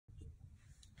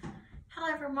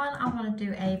Hello everyone, I want to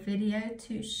do a video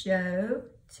to show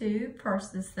two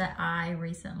purses that I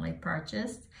recently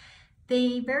purchased.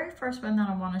 The very first one that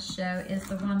I want to show is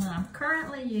the one that I'm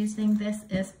currently using. This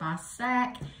is by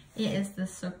SAC. It is the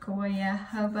Sequoia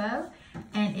Hobo,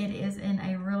 and it is in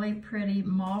a really pretty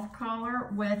mauve color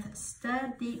with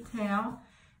stud detail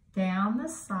down the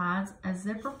sides, a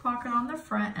zipper pocket on the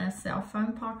front, and a cell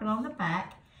phone pocket on the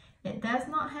back. It does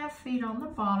not have feet on the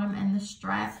bottom, and the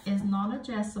strap is not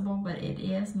adjustable, but it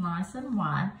is nice and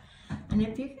wide. And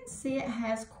if you can see, it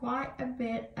has quite a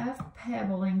bit of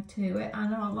pebbling to it. I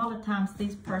know a lot of times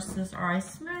these purses are a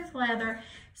smooth leather,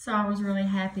 so I was really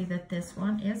happy that this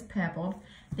one is pebbled.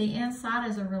 The inside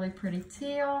is a really pretty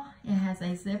teal. It has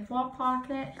a Ziploc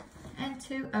pocket and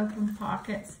two open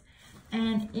pockets,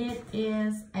 and it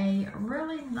is a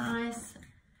really nice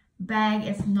bag.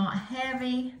 It's not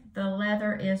heavy. The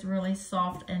leather is really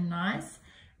soft and nice,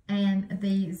 and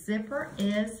the zipper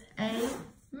is a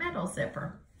metal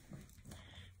zipper.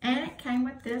 And it came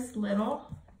with this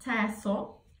little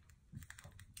tassel.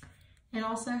 It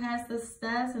also has the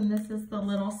studs, and this is the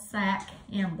little SAC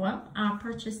emblem. I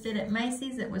purchased it at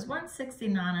Macy's. It was $169,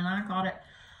 and I got it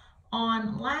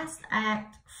on Last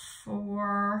Act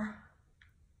for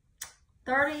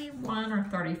 $31 or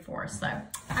 $34, so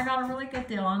I got a really good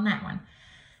deal on that one.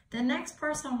 The next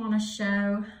purse I want to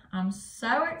show, I'm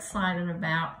so excited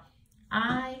about.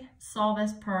 I saw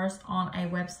this purse on a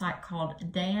website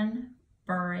called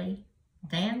Danbury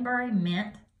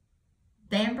Mint.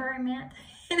 Anyway,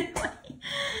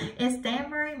 it's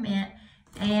Danbury Mint,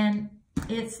 and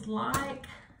it's like,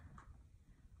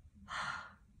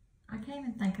 I can't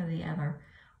even think of the other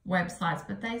websites,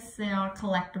 but they sell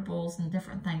collectibles and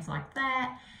different things like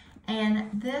that. And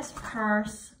this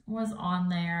purse was on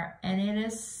there, and it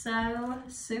is so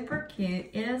super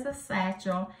cute. It is a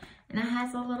satchel, and it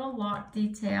has a little lock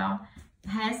detail. It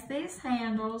has these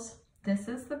handles. This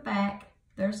is the back.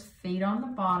 There's feet on the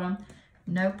bottom,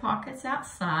 no pockets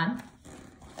outside,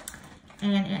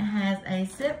 and it has a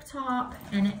zip top,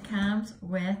 and it comes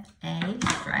with a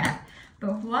strap.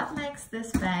 But what makes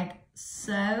this bag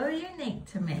so unique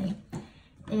to me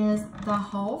is the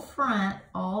whole front,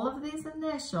 all of these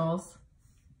initials,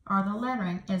 or the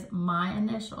lettering, is my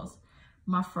initials,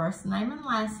 my first name and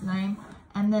last name,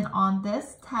 and then on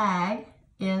this tag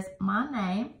is my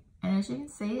name, and as you can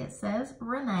see, it says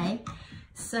Renee.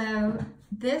 So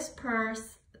this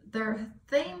purse, the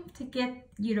theme to get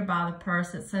you to buy the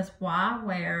purse, it says, why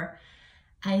wear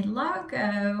a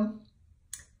logo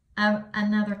of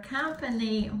another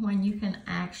company when you can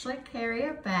actually carry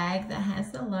a bag that has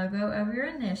the logo of your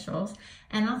initials?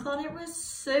 And I thought it was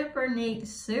super neat,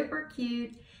 super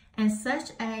cute, and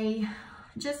such a,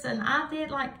 just an idea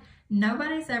like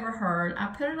nobody's ever heard. I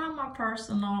put it on my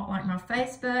personal, like my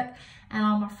Facebook, and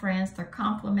all my friends, they're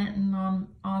complimenting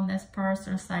on this purse.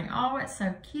 They're saying, oh, it's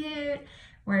so cute.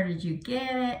 Where did you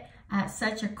get it? It's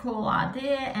such a cool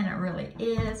idea, and it really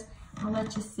is. I'll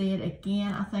let you see it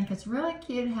again. I think it's really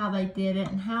cute how they did it,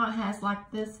 and how it has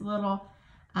like this little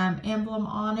emblem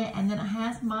on it, and then it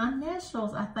has my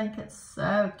initials. I think it's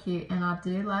so cute, and I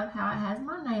do love how it has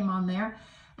my name on there.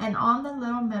 And on the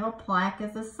little metal plaque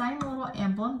is the same little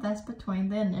emblem that's between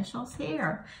the initials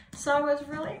here. So I was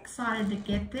really excited to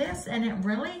get this, and it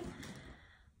really,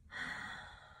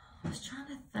 I was trying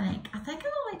to think. I think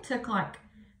it only took like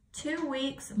 2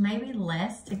 weeks, maybe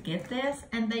less, to get this.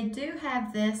 And they do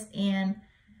have this in,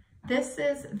 this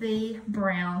is the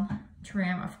brown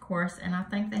trim, of course, and I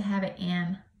think they have it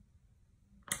in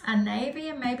a navy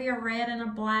and maybe a red and a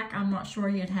black. I'm not sure.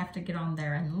 You'd have to get on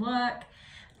there and look.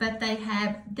 But they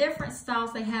have different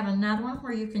styles. They have another one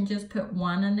where you can just put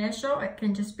one initial. It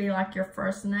can just be like your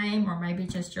first name or maybe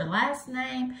just your last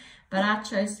name. But I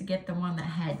chose to get the one that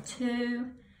had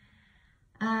two.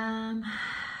 I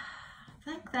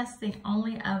think that's the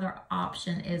only other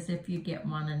option, is if you get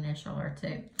one initial or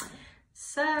two.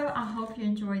 So I hope you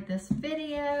enjoyed this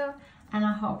video, and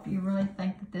I hope you really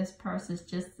think that this purse is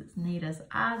just as neat as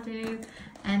I do.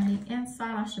 And the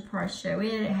inside, I should probably show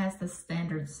it. It has the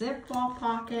standard Ziploc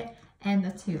pocket and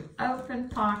the two open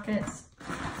pockets.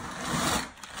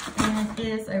 And it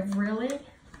is a really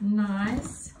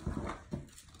nice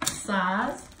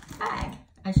size bag.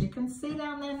 As you can see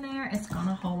down in there, it's going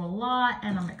to hold a lot,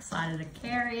 and I'm excited to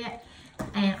carry it.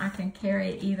 And I can carry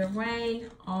it either way,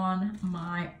 on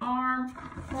my arm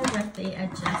or with the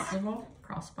adjustable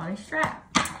crossbody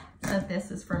strap. So this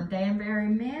is from Danbury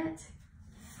Mint,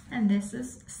 and this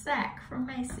is SAC from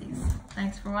Macy's.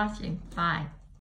 Thanks for watching. Bye.